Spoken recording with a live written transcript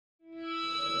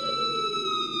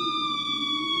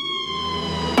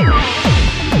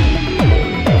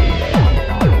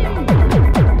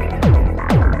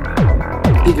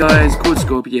guys, Called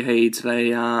Scorpio here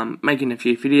today, making a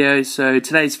few videos. So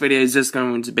today's video is just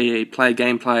going to be a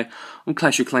gameplay on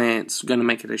Clash of Clans. We're going to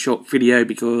make it a short video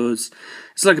because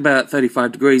it's like about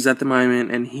 35 degrees at the moment,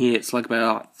 and here it's like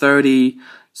about 30.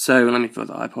 So let me fill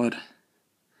the iPod.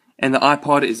 And the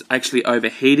iPod is actually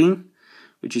overheating,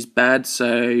 which is bad,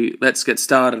 so let's get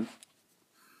started.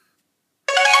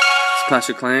 It's Clash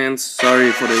of Clans.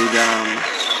 Sorry for the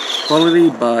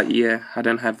quality, but yeah, I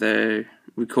don't have the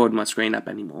record my screen up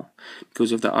anymore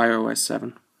because of the iOS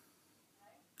 7.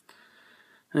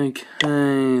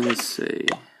 Okay, let's see.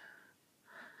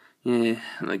 Yeah,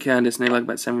 okay, I just need like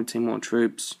about 17 more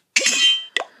troops.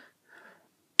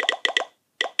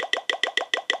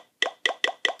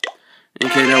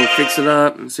 Okay, that will fix it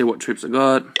up and see what troops I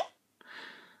got.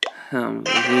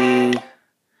 Okay,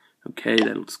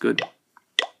 that looks good.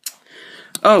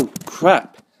 Oh,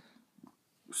 crap.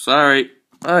 Sorry.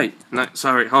 Hey, no,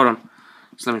 sorry, hold on.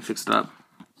 Just let me fix it up.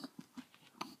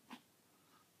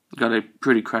 Got a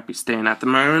pretty crappy stand at the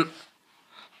moment.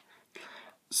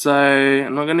 So,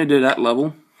 I'm not going to do that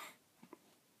level.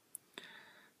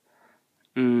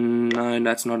 No,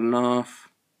 that's not enough.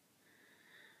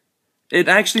 It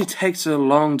actually takes a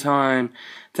long time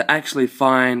to actually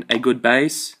find a good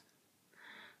base.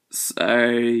 So,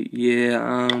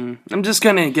 yeah, I'm just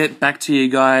going to get back to you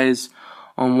guys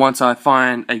on once I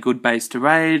find a good base to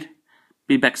raid.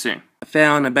 Be back soon. I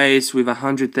found a base with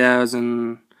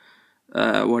 100,000,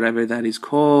 whatever that is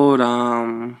called.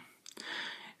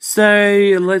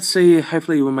 So let's see.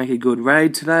 Hopefully we'll make a good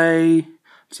raid today.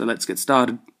 So let's get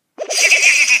started.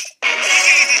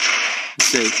 Let's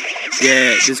see.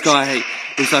 Yeah, this guy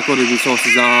looks like all the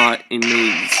resources are in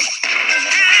these.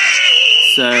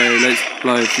 So let's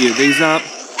blow a few of these up.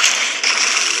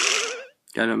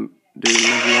 Gonna do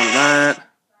another one of that.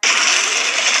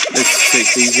 Let's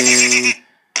take these in.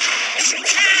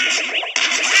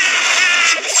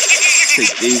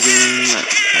 Take these in.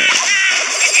 Okay.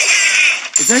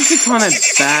 It's actually kind of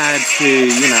bad to,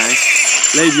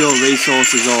 leave your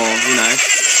resources all,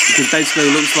 because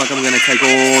basically it looks like I'm going to take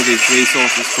all these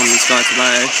resources from this guy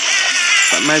today.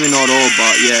 But maybe not all,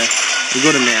 but yeah, a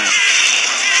good amount.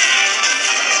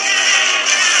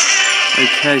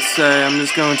 Okay, so I'm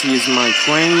just going to use my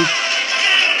queen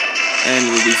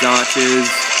and with these archers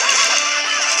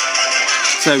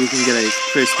so we can get a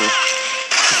crystal.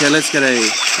 Okay, let's get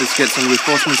some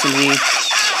reinforcements in here.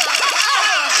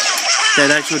 Okay,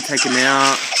 that should take him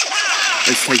out.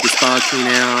 Let's take this bar queen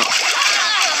out.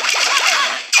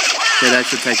 Okay, that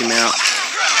should take him out.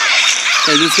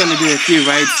 Okay, just gonna do a few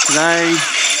raids today.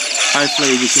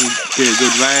 Hopefully we can do a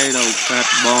good raid. Oh crap,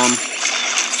 bomb.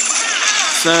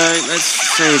 So let's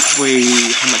see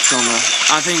how much longer.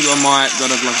 I think I might got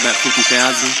like about 50,000.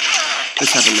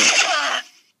 Let's have a look.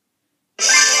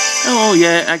 Oh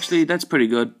yeah, actually that's pretty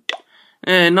good.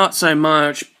 Not so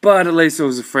much, but at least it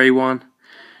was a free one.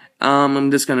 I'm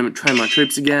just gonna train my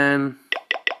troops again.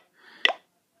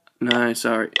 No,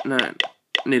 sorry, no. I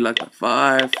need like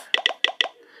 5,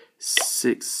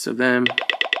 6 of them.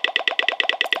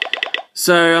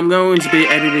 So I'm going to be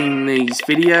editing these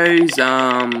videos.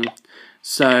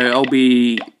 So I'll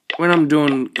be, when I'm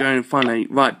going to find a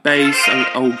right base,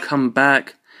 I'll come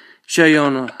back, show you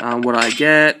on what I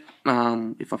get,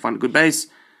 if I find a good base.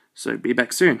 So be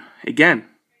back soon, again.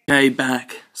 Okay,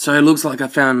 back. So it looks like I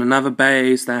found another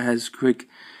base that has quick,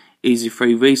 easy,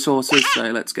 free resources,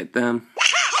 so let's get them.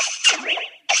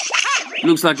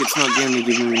 Looks like it's not going to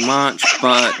give me much,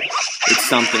 but it's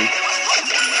something.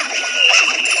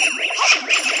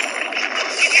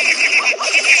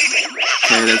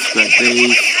 Okay, let's grab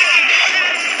these.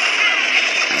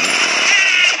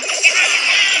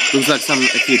 Looks like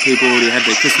a few people already had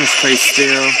their Christmas tree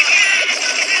still.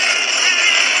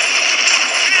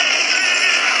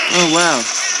 Oh wow,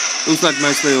 looks like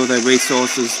mostly all their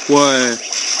resources were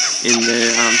in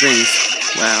their things.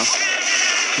 Wow,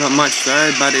 not much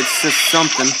though, but it's just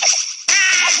something.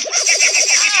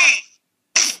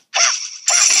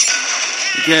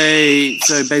 Okay,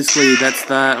 so basically that's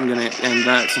that. I'm gonna end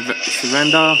that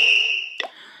surrender.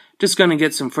 Just gonna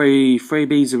get some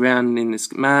freebies around in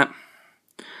this map.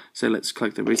 So let's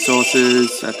collect the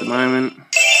resources at the moment.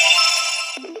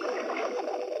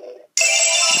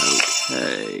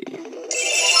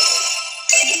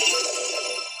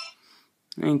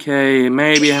 Okay,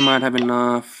 maybe I might have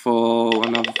enough for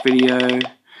another video.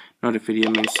 Not a video,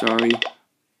 I mean, sorry.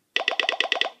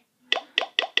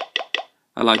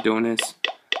 I like doing this.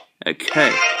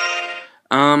 Okay.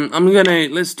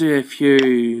 let's do a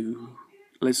few,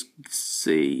 let's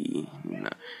see. No.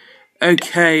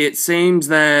 Okay, it seems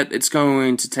that it's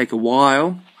going to take a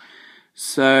while.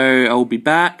 So I'll be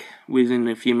back within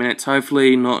a few minutes.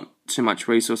 Hopefully not too much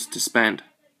resource to spend.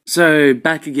 So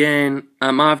back again,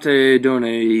 after doing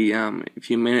a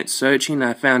few minutes searching,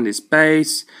 I found this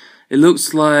base. It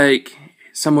looks like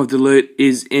some of the loot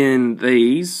is in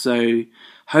these, so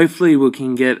hopefully we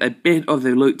can get a bit of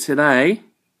the loot today.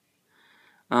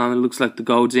 It looks like the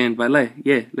gold's in, but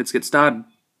yeah, let's get started.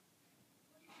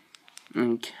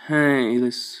 Okay,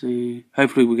 let's see.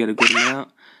 Hopefully we get a good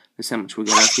amount. Let's see how much we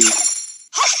got up here.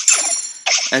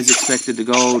 As expected, the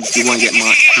gold, you won't get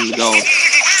much from the gold.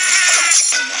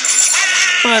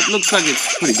 But looks like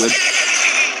it's pretty good.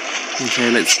 Okay,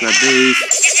 let's grab these.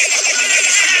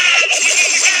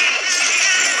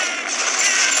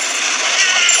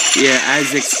 Yeah,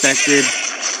 as expected,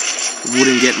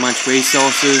 wouldn't get much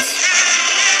resources,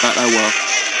 but oh well.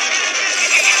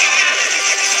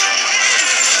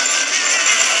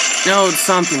 No, it's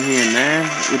something here and there,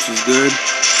 which is good.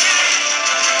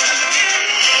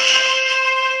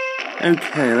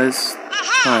 Okay, let's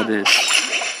try this.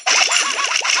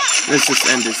 Let's just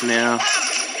end this now,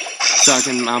 so I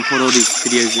can put all these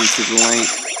videos into the link.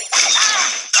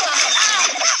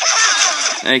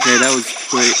 Okay, that was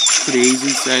pretty easy.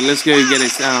 So let's go get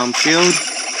his shield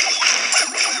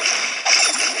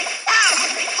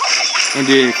and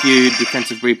do a few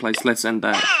defensive replays. Let's end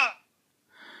that.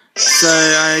 So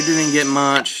I didn't get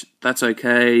much. That's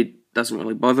okay. Doesn't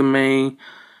really bother me.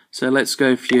 So let's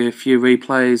go for a few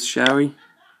replays, shall we?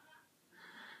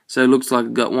 So it looks like I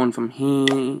got one from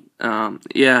here.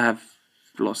 Yeah, I have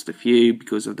lost a few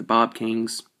because of the Barb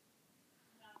Kings.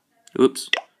 Oops.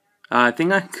 I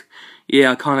think I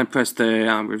kind of pressed the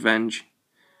revenge.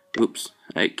 Oops.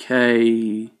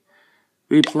 Okay.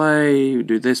 Replay.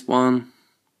 Do this one.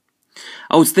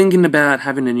 I was thinking about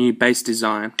having a new base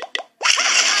design.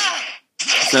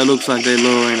 So it looks like they're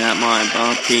luring out my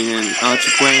Barb King and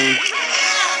Archer Queen.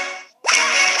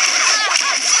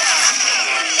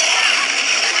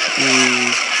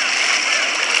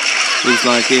 Looks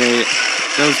like, yeah,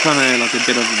 that was kind of like a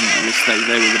bit of a mistake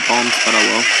there with the bombs, but oh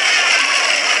well.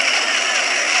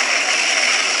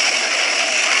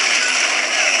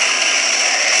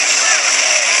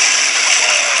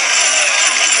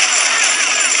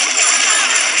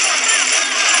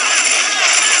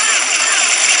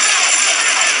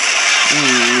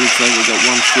 Looks like we got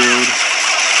one shield.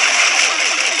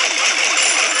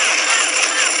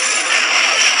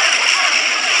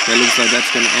 Okay, looks like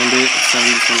that's going to end it, so I'm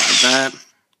just going to like that.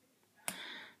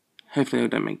 Hopefully I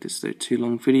don't make this a too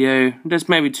long video. Just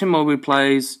maybe 2 more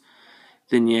replays,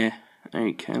 then yeah.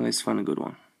 Okay, let's find a good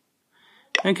one.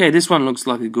 Okay, this one looks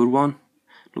like a good one.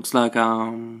 Looks like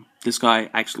this guy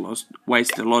actually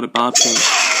wasted a lot of Barb King,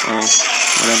 or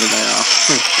whatever they are.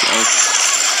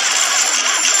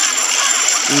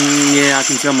 Yeah, I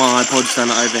can tell my iPod's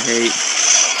starting to overheat.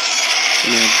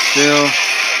 Yeah, still.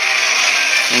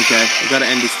 Okay, I've got to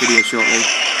end this video shortly.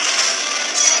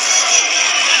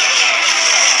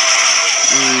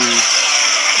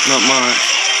 Not much.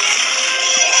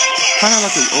 Kind of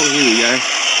like a, oh, here we go.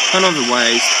 Kind of a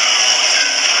waste.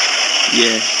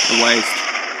 Yeah, a waste.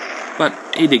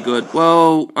 But he did good.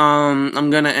 Well, I'm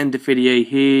going to end the video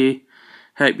here.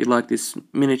 Hope you like this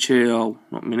miniature, oh,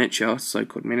 not miniature,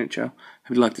 so-called miniature.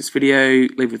 If you like this video,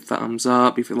 leave a thumbs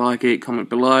up. If you like it, comment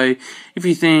below. If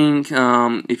you think,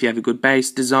 if you have a good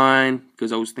base design,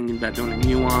 because I was thinking about doing a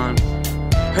new one.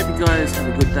 Hope you guys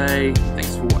have a good day.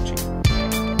 Thanks for watching.